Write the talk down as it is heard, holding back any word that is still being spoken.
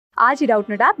आज ही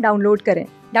Doubtnut app download करें।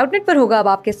 डाउटनट पर होगा अब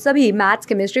आपके सभी मैथ्स,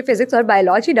 केमिस्ट्री, फिजिक्स और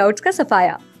बायोलॉजी डाउट्स का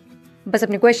सफाया। बस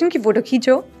अपने क्वेश्चन की फोटो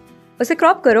खींचो, उसे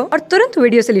क्रॉप करो और तुरंत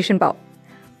वीडियो सॉल्यूशन पाओ।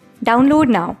 Download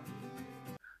now.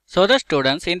 So the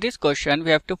students, in this question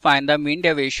we have to find the mean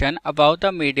deviation above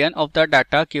the median of the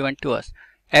data given to us.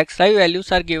 Xi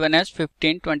values are given as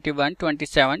 15, 21,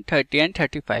 27, 30 and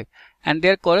 35 and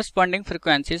their corresponding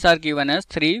frequencies are given as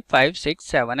 3, 5,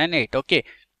 6, 7 and 8. Okay.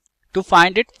 To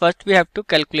find it, first we have to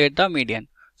calculate the median.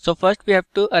 So first we have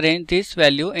to arrange this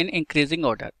value in increasing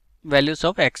order, values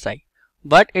of xi.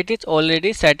 But it is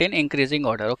already set in increasing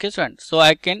order. Okay, students. So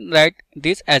I can write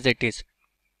this as it is.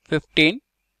 15,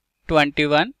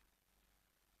 21,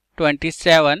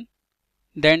 27,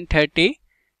 then 30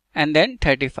 and then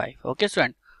 35. Okay,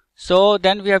 student. So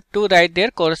then we have to write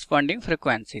their corresponding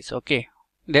frequencies. Okay.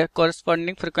 Their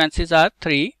corresponding frequencies are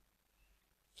 3,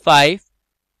 5,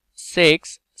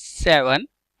 6, 7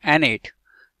 and 8.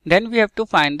 Then we have to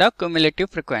find the cumulative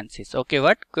frequencies. Okay,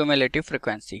 what cumulative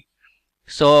frequency?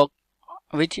 So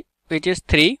which is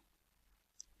 3.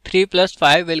 3 plus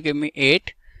 5 will give me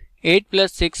 8. 8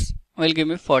 plus 6 will give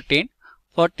me 14.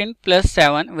 14 plus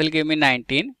 7 will give me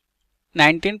 19.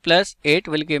 19 plus 8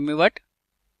 will give me what?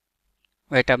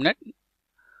 Wait a minute.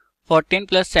 14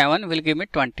 plus 7 will give me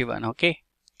 21. Okay.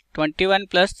 21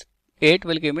 plus 8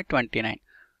 will give me 29.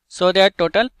 So there are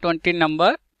total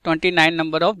 29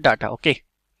 number of data. Okay.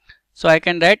 So I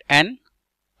can write n,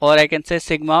 or I can say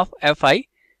sigma of fi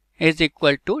is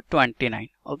equal to 29.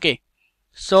 Okay.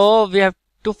 So we have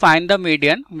to find the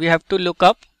median. We have to look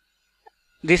up.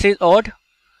 This is odd.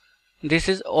 This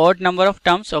is odd number of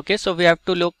terms. Okay. So we have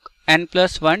to look n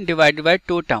plus 1 divided by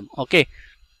 2 term. Okay.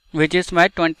 Which is my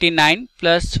 29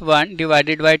 plus 1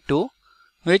 divided by 2,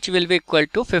 which will be equal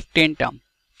to 15 term.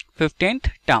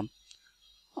 15th term.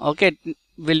 Okay.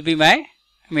 Will be my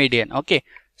median. Okay.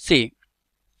 See,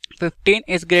 15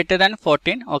 is greater than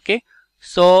 14. Okay.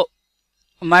 So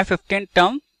my 15th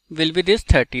term will be this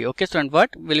 30. Okay. So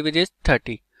what will be this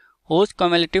 30? Whose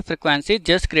cumulative frequency is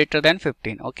just greater than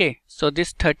 15. Okay. So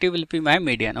this 30 will be my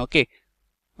median. Okay.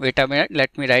 Wait a minute.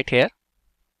 Let me write here.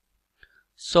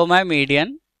 So my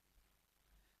median,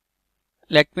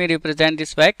 let me represent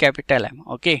this by capital M.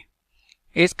 Okay.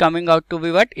 Is coming out to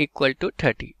be what? Equal to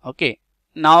 30. Okay.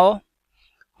 Now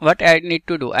what I need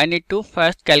to do? I need to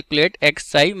first calculate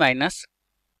xi minus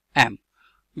m,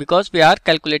 because we are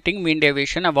calculating mean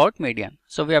deviation about median.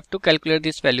 So we have to calculate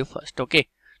this value first. Okay.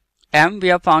 M we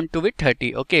have found to be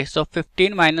 30. Okay. So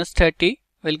 15 minus 30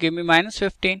 will give me minus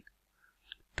 15.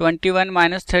 21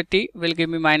 minus 30 will give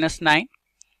me minus 9.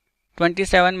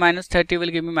 27 minus 30 will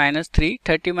give me minus 3.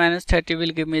 30 minus 30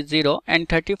 will give me 0. And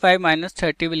 35 minus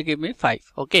 30 will give me 5.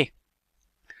 Okay.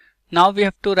 Now we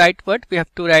have to write what? We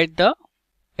have to write the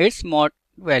its mod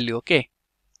value. Okay.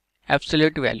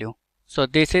 Absolute value. So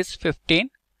this is 15,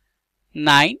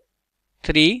 9,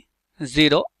 3,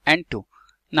 0 and 2.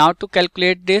 Now to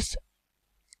calculate this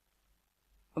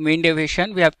mean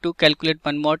deviation, we have to calculate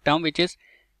one more term, which is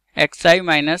xi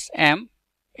minus m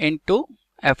into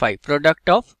fi, product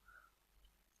of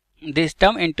this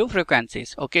term into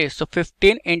frequencies. Okay. So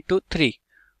 15 into 3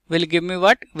 will give me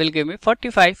what? Will give me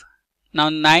 45. Now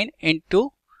 9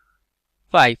 into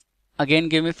 5 again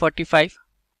give me 45.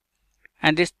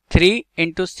 And this 3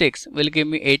 into 6 will give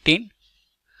me 18.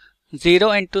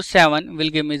 0 into 7 will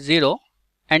give me 0.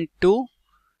 And 2,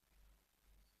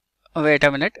 wait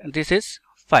a minute, this is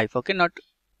 5. Okay, not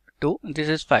 2, this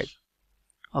is 5.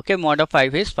 Okay, mod of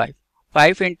 5 is 5.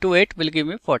 5 into 8 will give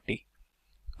me 40.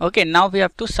 Okay, now we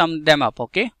have to sum them up.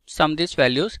 Okay, sum these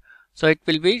values. So it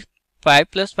will be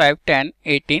 5 plus 5, 10,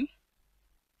 18.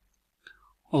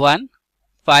 1,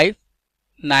 5,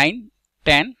 9,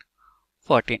 10,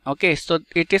 14. Okay, so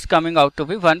it is coming out to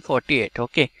be 148.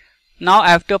 Okay. Now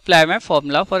I have to apply my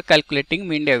formula for calculating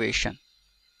mean deviation.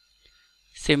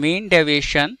 See, mean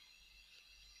deviation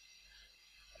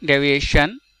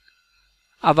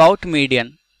about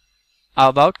median,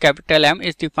 about capital M,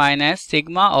 is defined as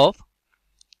sigma of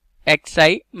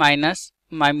xi minus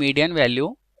my median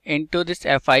value into this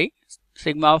fi,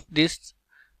 sigma of this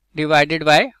divided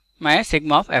by my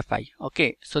sigma of fi.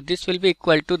 Okay. So this will be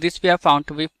equal to, this we have found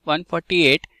to be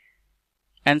 148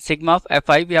 and sigma of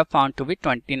fi we have found to be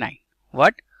 29.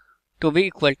 What? To be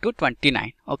equal to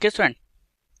 29. Okay, student.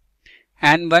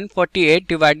 And 148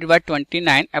 divided by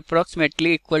 29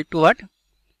 approximately equal to what?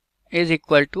 Is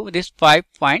equal to this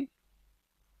 5.10.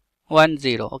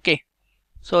 Okay.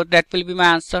 So that will be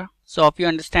my answer. So hope you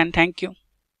understand. Thank you.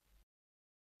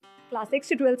 Class 6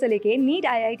 से 12 से लेके NEET,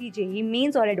 IIT, JEE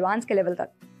mains और advance के level तक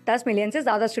 10 million से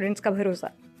ज्यादा students का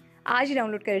भरोसा। आज ही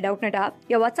डाउनलोड करें डाउटनट ऐप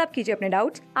या व्हाट्सएप कीजिए अपने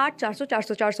डाउट्स 8400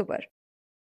 400 400 पर।